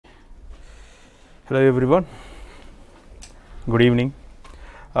Hello everyone, good evening.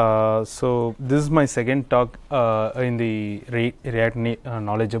 So this is my second talk in the React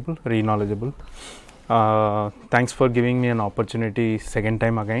Knowledgeable. Thanks for giving me an opportunity second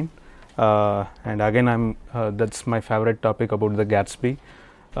time again. And again that's my favorite topic about the Gatsby.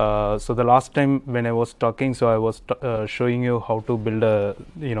 So the last time when I was talking, so I was showing you how to build a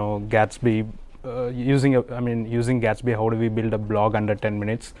Gatsby using Gatsby. How do we build a blog under 10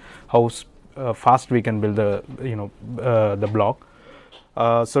 minutes? How fast we can build the blog.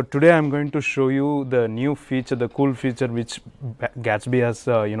 So today I'm going to show you the new feature, the cool feature which Gatsby has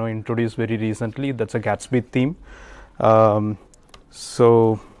introduced very recently. That's a Gatsby theme.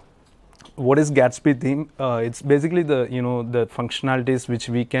 So what is Gatsby theme? It's basically the the functionalities which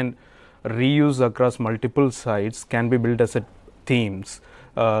we can reuse across multiple sites can be built as a themes.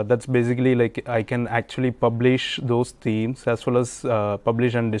 That's basically like I can actually publish those themes as well as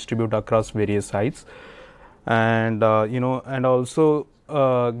publish and distribute across various sites. And and also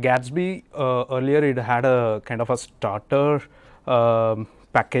Gatsby earlier it had a kind of a starter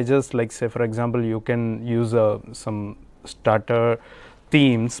packages, like say for example you can use some starter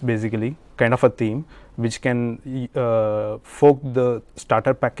themes, basically kind of a theme which can fork the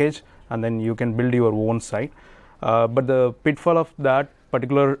starter package and then you can build your own site. But the pitfall of that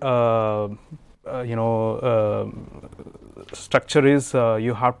particular structure is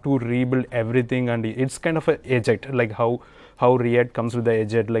you have to rebuild everything, and it's kind of a eject, like how React comes with the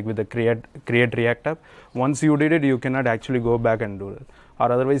eject, like with the create React app. Once you did it, you cannot actually go back and do it.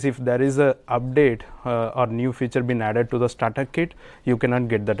 Or otherwise, if there is a update or new feature been added to the starter kit, you cannot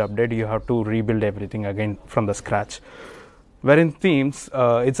get that update. You have to rebuild everything again from the scratch. Where in themes,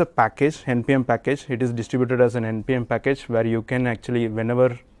 it's a package, npm package. It is distributed as an npm package where you can actually,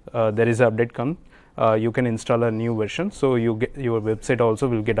 whenever there is an update come, you can install a new version. So you get your website also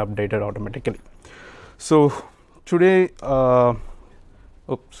will get updated automatically. So today,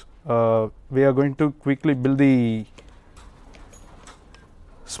 we are going to quickly build the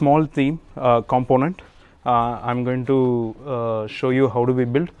small theme component. I'm going to show you how do we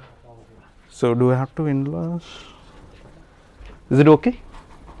build. So do I have to enlarge? Is it okay?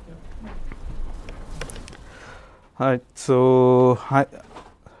 Alright, so I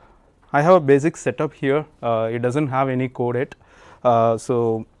have a basic setup here. It doesn't have any code yet.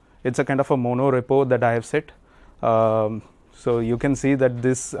 So it's a kind of a mono repo that I have set. So you can see that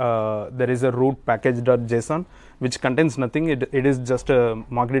this there is a root package.json which contains nothing. It is just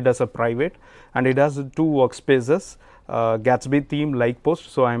marked it as a private, and it has two workspaces, Gatsby theme like post.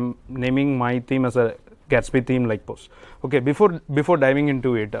 So I'm naming my theme as a Gatsby theme like post. Okay, before diving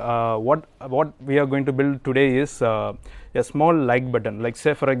into it, what we are going to build today is a small like button. Like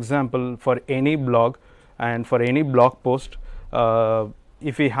say for example, for any blog and for any blog post,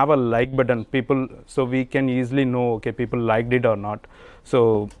 if we have a like button, so we can easily know, okay, people liked it or not.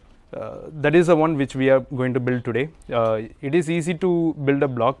 So that is the one which we are going to build today. It is easy to build a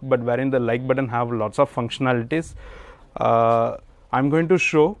blog, but wherein the like button have lots of functionalities. I'm going to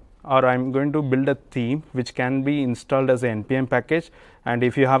show, or I'm going to build a theme which can be installed as an npm package. And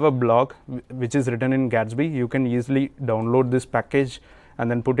if you have a blog which is written in Gatsby, you can easily download this package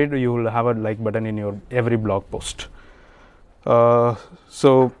and then put it. You will have a like button in your every blog post.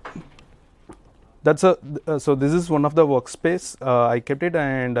 So that's so this is one of the workspace. I kept it,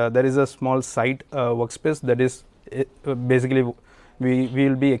 and there is a small site workspace that is basically we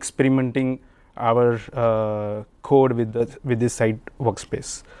will be experimenting our code with this site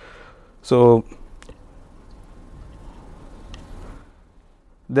workspace. So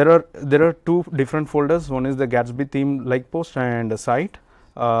there are two different folders. One is the Gatsby theme like post and the site.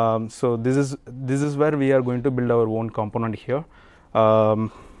 So this is where we are going to build our own component here.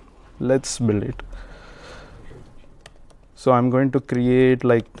 Let's build it. So I'm going to create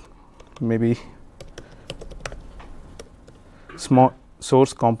like maybe small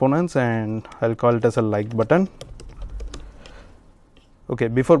source components, and I'll call it as a like button. Okay,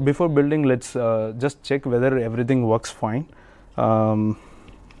 before building, let's just check whether everything works fine.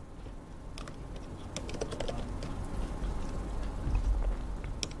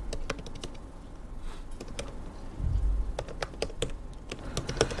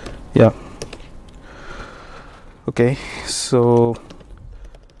 Yeah. Okay, so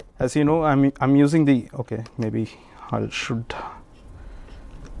as you know, I'm using the, okay, maybe I should.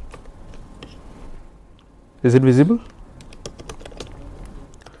 Is it visible?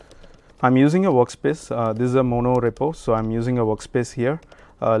 I'm using a workspace. This is a mono repo, so I'm using a workspace here.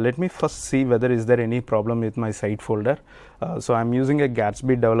 Let me first see whether is there any problem with my site folder. So I'm using a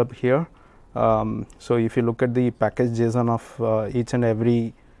Gatsby develop here. So if you look at the package JSON of each and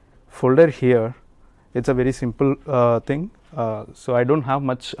every folder here, It's a very simple thing. So I don't have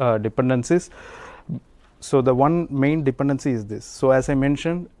much dependencies. So the one main dependency is this. So as I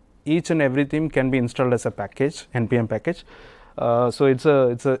mentioned, each and every theme can be installed as a package, npm package. So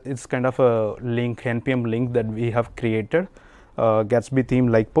it's kind of a link, npm link that we have created, Gatsby theme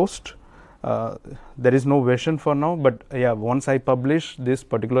like post. There is no version for now, but yeah, once I publish this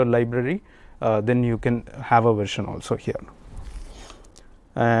particular library, then you can have a version also here.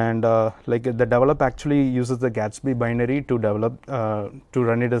 And like the developer actually uses the Gatsby binary to develop to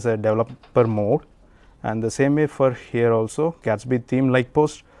run it as a developer mode, and the same way for here also, Gatsby theme like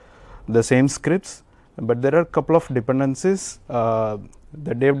post, the same scripts, but there are a couple of dependencies.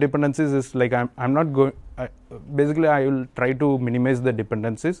 The dev dependencies is like I'm not going, basically I will try to minimize the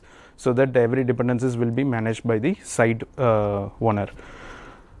dependencies so that every dependencies will be managed by the site owner.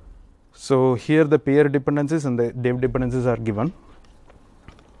 So here the peer dependencies and the dev dependencies are given.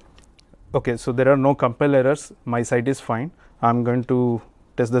 Okay, so there are no compile errors, my site is fine. I'm going to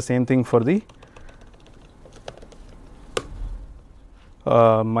test the same thing for the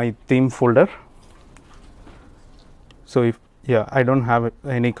my theme folder. So if I don't have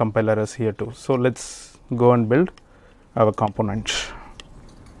any compile errors here too. So let's go and build our component.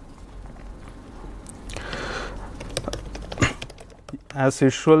 As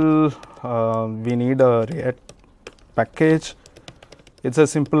usual, we need a React package. It's a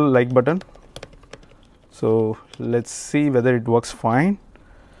simple like button. So let's see whether it works fine.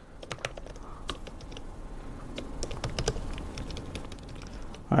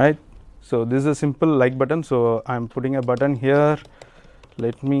 All right. So this is a simple like button. So I'm putting a button here.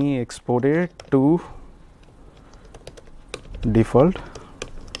 Let me export it to default.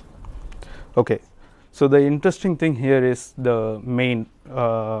 Okay. So the interesting thing here is the main.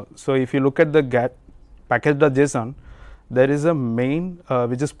 So if you look at the package.json, there is a main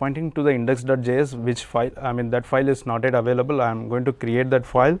which is pointing to the index.js, which file, I mean that file is not yet available. I am going to create that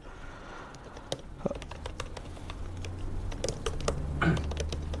file.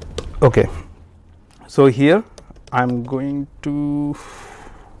 Okay, so here I am going to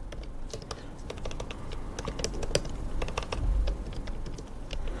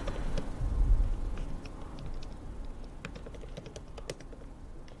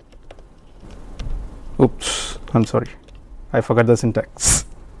oops, I'm sorry, I forgot the syntax.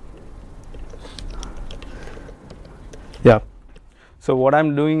 Yeah. So what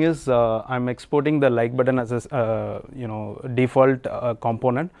I'm doing is I'm exporting the like button as a default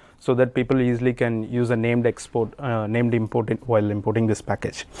component, so that people easily can use a named export, named import while importing this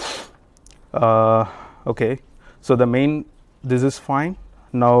package. Okay, so the main, this is fine.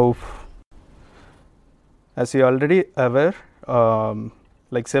 Now, as you already aware,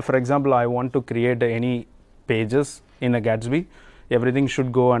 like say for example, I want to create any pages in a Gatsby, everything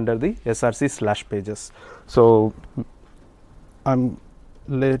should go under the src/pages. So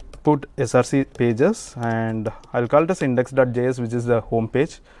let's put src pages and I'll call it as index.js, which is the home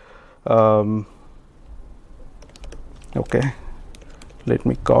page. Okay, let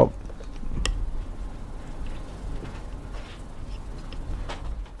me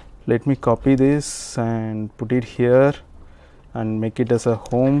copy this and put it here and make it as a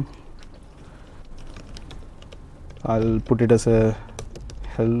home. I'll put it as a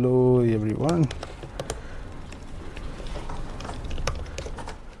hello everyone.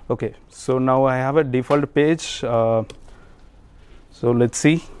 Okay, so now I have a default page. So let's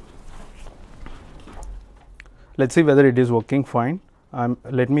see whether it is working fine.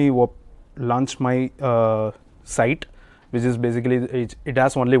 Let me launch my site, which is basically it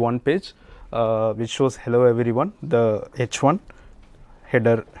has only one page, which shows hello everyone, the h1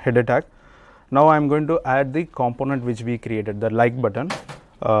 header tag. Now I'm going to add the component which we created, the like button.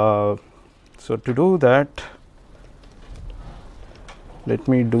 So to do that, let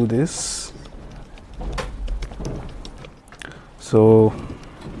me do this. So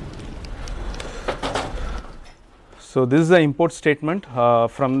this is the import statement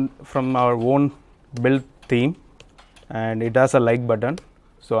from our own build theme, and it has a like button.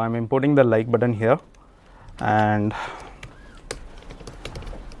 So I'm importing the like button here, and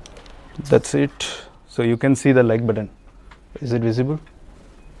that's it. So you can see the like button. Is it visible?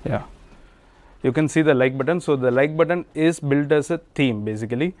 Yeah, you can see the like button. So the like button is built as a theme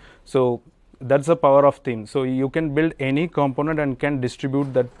basically. So that's the power of theme. So you can build any component and can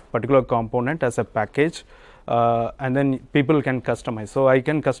distribute that particular component as a package, and then people can customize. So I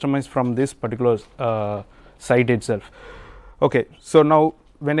can customize from this particular site itself. Okay, so now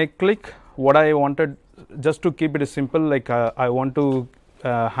when I click, what I wanted, just to keep it simple, like I want to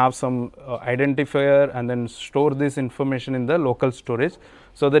have some identifier and then store this information in the local storage,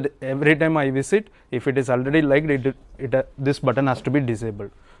 so that every time I visit, if it is already liked, this button has to be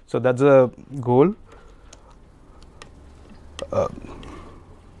disabled. So that's the goal.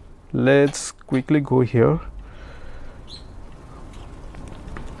 Let's quickly go here.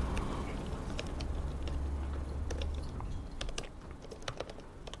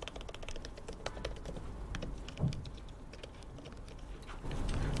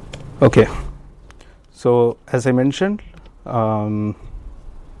 Okay, so as I mentioned,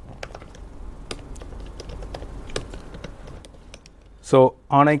 so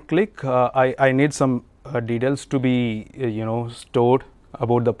on a click, I need some details to be stored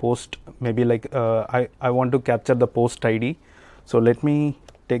about the post. Maybe like I want to capture the post ID. So let me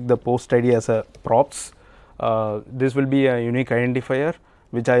take the post ID as a props. This will be a unique identifier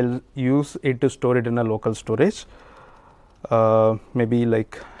which I'll use it to store it in a local storage. Maybe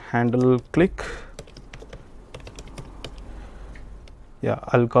like handle click. Yeah,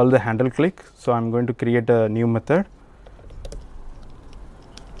 I'll call the handle click. So I'm going to create a new method.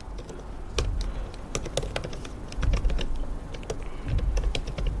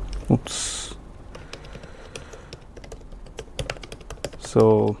 Oops.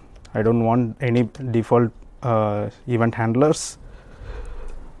 So I don't want any default event handlers.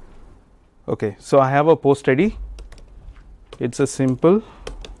 Okay, so I have a post ID. It's a simple.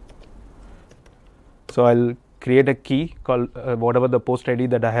 So I'll create a key called whatever the post ID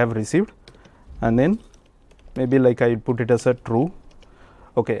that I have received, and then maybe like I put it as a true.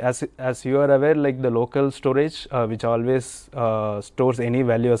 Okay, as you are aware, like the local storage which always stores any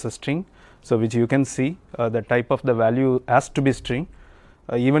value as a string, so which you can see the type of the value has to be string.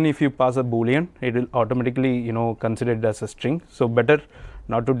 Even if you pass a boolean, it will automatically consider it as a string. So better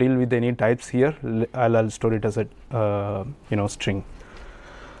not to deal with any types here. I'll store it as a string.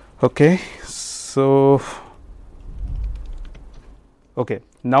 Okay, so okay,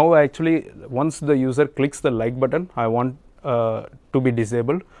 now actually once the user clicks the like button, I want to be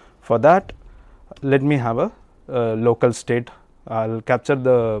disabled. For that, let me have a local state. I'll capture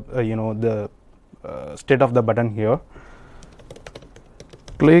the the state of the button here.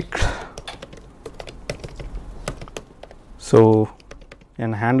 Click. So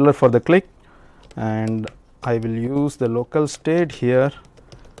an handler for the click, and I will use the local state here.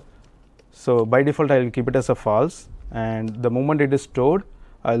 So by default I will keep it as a false, and the moment it is stored,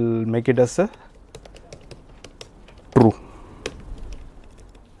 I'll make it as a true,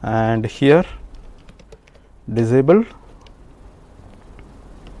 and here disable.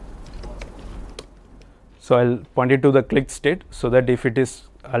 So I'll point it to the clicked state, so that if it is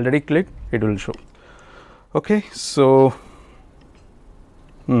already clicked, it will show. Okay, so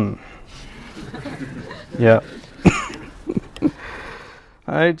yeah.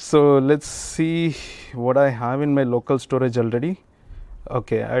 Alright, so let's see what I have in my local storage already.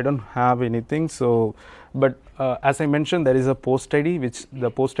 Okay, I don't have anything. So but as I mentioned, there is a post ID, which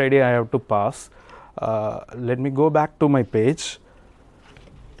the post ID I have to pass. Let me go back to my page.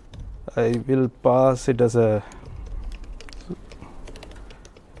 I will pass it as a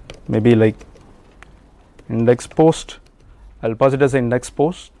maybe like index post. I'll pass it as an index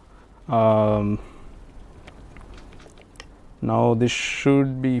post. Now this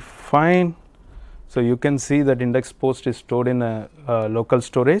should be fine. So you can see that index post is stored in a local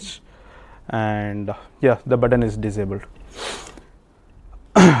storage, and yeah, the button is disabled.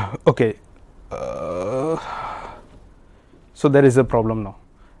 Okay, so there is a problem now.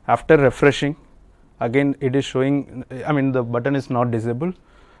 After refreshing, again it is showing, I mean the button is not disabled.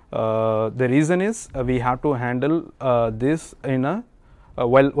 The reason is we have to handle this in a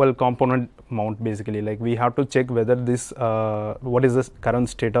well component mount. Basically, like we have to check whether this what is the current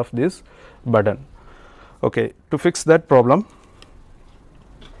state of this button. Okay, to fix that problem,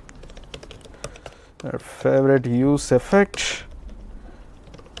 our favorite use effect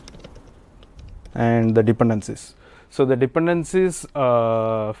and the dependencies. So the dependencies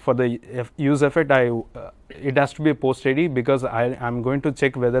for the use effect, it has to be a post ID, because I am going to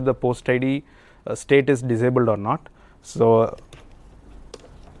check whether the post ID state is disabled or not. So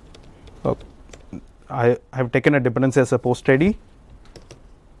I have taken a dependency as a post ID,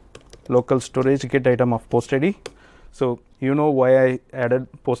 local storage get item of post ID. So you know why I added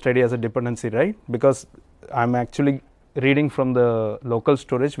post ID as a dependency, right? Because I'm actually reading from the local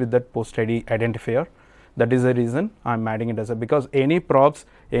storage with that post ID identifier. That is the reason I'm adding it as a, because any props,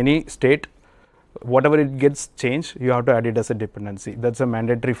 any state, whatever it gets changed, you have to add it as a dependency. That's a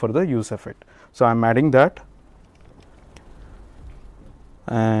mandatory for the use effect. So I'm adding that,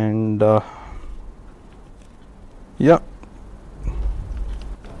 and yeah.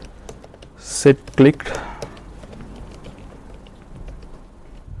 set clicked.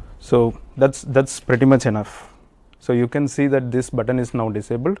 So that's pretty much enough. So you can see that this button is now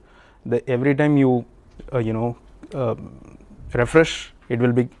disabled. Every time you refresh, it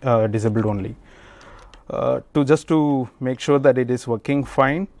will be disabled only. To make sure that it is working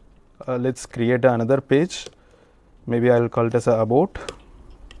fine, let's create another page. Maybe I'll call it as a about.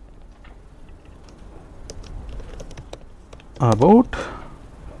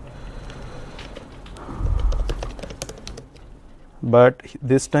 But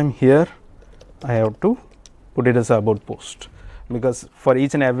this time here I have to put it as a about post, because for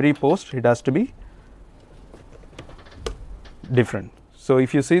each and every post it has to be different. So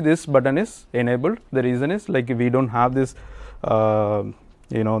if you see, this button is enabled. The reason is, like, we don't have this the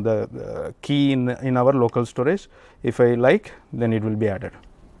key in our local storage. If I like, then it will be added.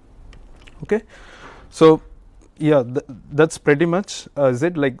 Okay, so yeah, that's pretty much is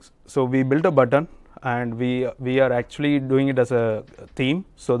it. Like, so we built a button, and we are actually doing it as a theme,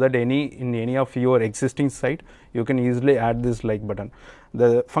 so that in any of your existing site you can easily add this like button.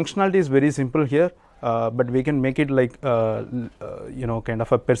 The functionality is very simple here, but we can make it like kind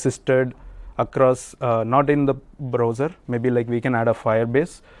of a persisted across, not in the browser. Maybe like we can add a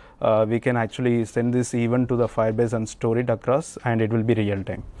Firebase. We can actually send this event to the Firebase and store it across, and it will be real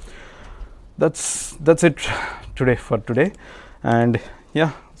time. That's it for today. And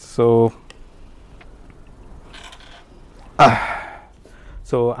yeah, so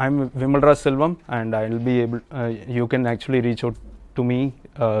so I'm Vimalraj Selvam, and I will be able, you can actually reach out to me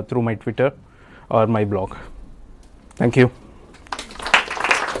through my Twitter or my blog. Thank you.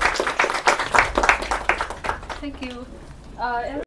 Thank you.